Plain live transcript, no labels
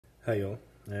Hi all,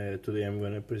 today I'm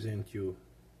gonna present you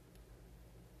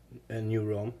a new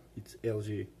ROM. It's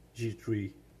LG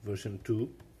G3 version 2.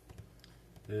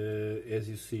 As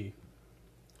you see,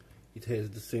 it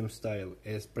has the same style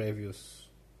as previous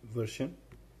version,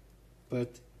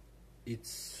 but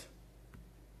it's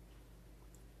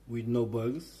with no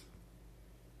bugs.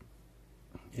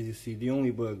 As you see, the only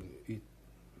bug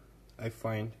I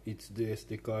find it's the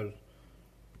SD card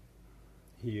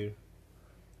here.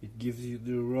 It gives you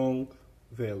the wrong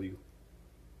value.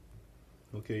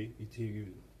 Okay, it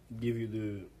give you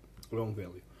the wrong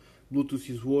value. Bluetooth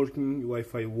is working,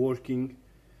 Wi-Fi working,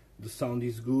 the sound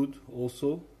is good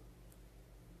also.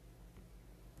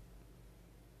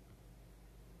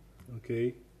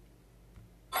 Okay.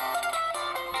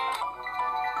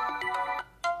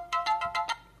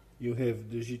 You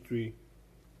have the G3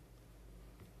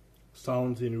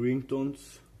 sounds and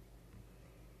ringtones.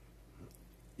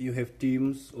 You have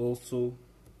themes also.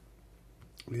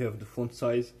 We have the font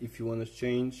size if you want to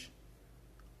change.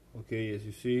 Okay, as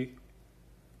you see,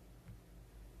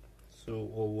 so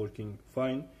all working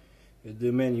fine.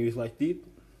 The menu is like this.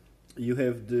 You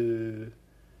have the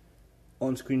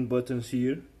on-screen buttons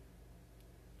here.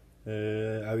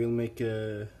 I will make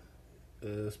a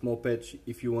small patch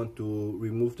if you want to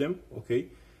remove them. Okay,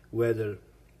 weather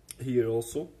here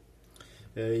also.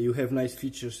 You have nice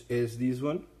features as this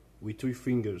one, with 3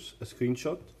 fingers a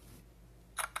screenshot.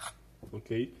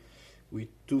 Okay, with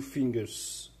 2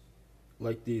 fingers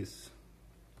like this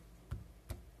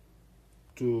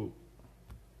to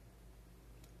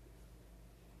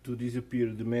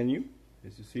disappear the menu,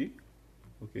 as you see.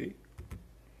 Okay,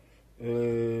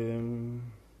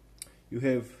 you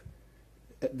have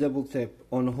a double tap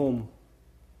on home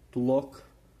to lock,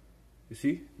 you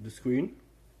see, the screen,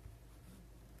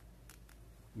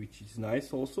 which is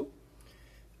nice also.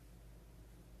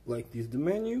 Like this, the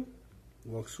menu,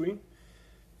 lock screen.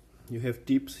 You have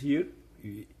tips here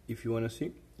if you want to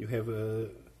see. You have a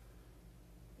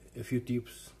few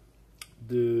tips.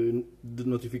 The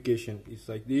notification is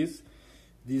like this.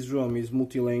 This ROM is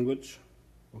multi-language.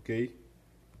 Okay,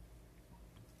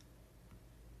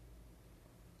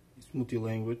 it's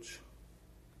multi-language.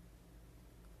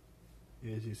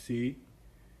 As you see,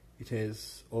 it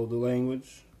has all the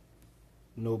language,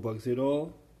 no bugs at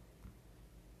all.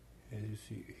 As you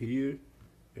see here,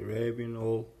 Arabian,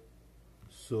 all.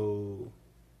 So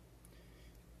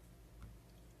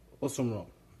awesome ROM.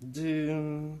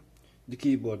 The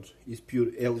keyboard is pure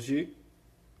LG.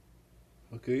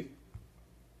 Okay,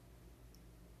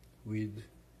 with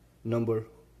number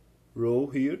row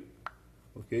here.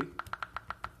 Okay,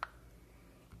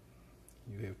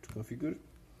 you have to configure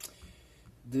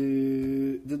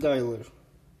the dialer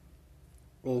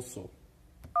also.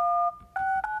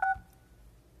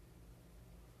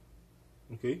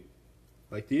 Okay,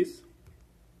 like this.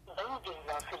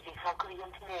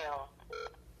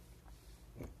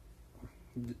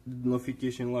 The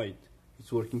notification light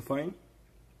is working fine,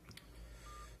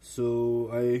 so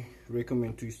I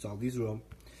recommend to install this ROM.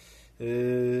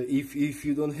 If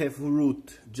you don't have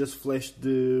root, just flash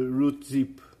the root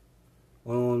zip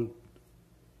on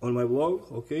my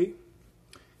blog. Okay,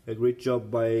 a great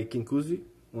job by Kinkuzi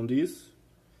on this.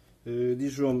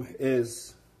 This ROM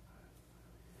has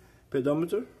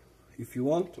pedometer if you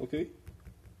want. Okay,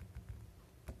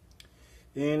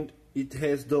 and it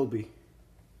has Dolby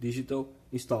Digital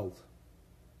installed.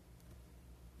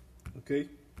 Okay,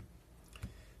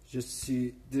 just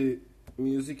see the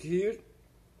music here,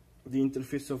 the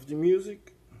interface of the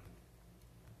music.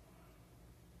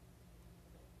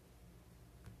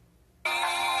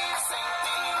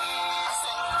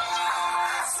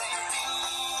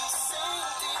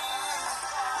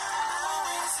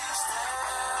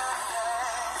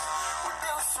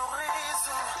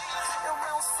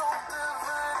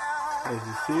 As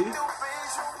you see,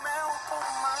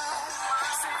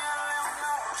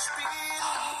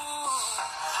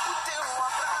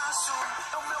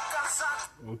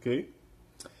 okay,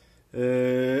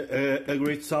 a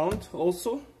great sound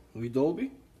also with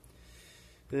Dolby.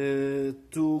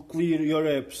 To clear your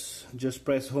apps, just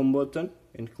press home button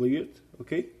and clear it.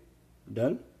 Okay,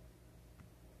 done.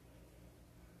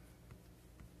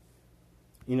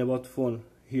 In about phone,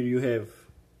 here you have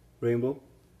Rainbow,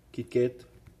 KitKat,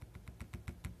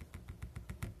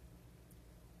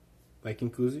 by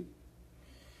Kinkuzi.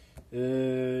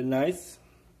 Nice,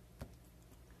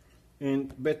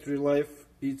 and battery life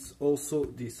is also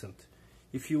decent.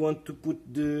 If you want to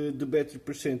put the battery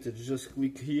percentage, just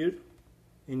click here,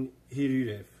 and here you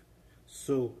have.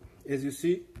 So as you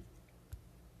see,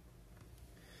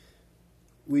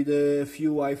 with a few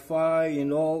Wi-Fi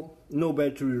and all, no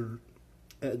battery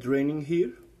draining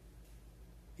here.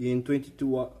 in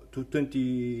 22 to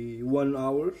 21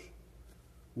 hours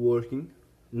working.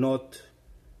 Not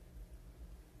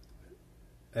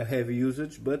a heavy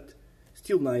usage, but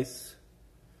still nice.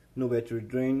 No battery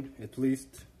drain, at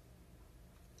least.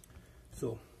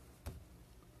 So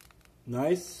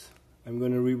nice. I'm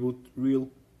gonna reboot real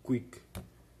quick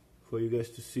for you guys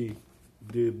to see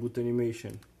the boot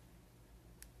animation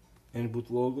and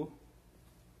boot logo.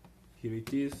 Here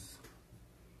it is.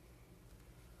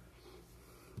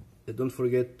 Don't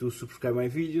forget to subscribe my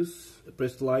videos,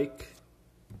 press like.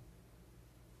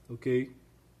 Okay,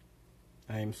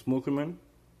 I am Smokerman.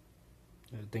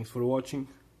 Thanks for watching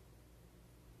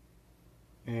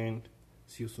and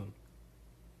see you soon.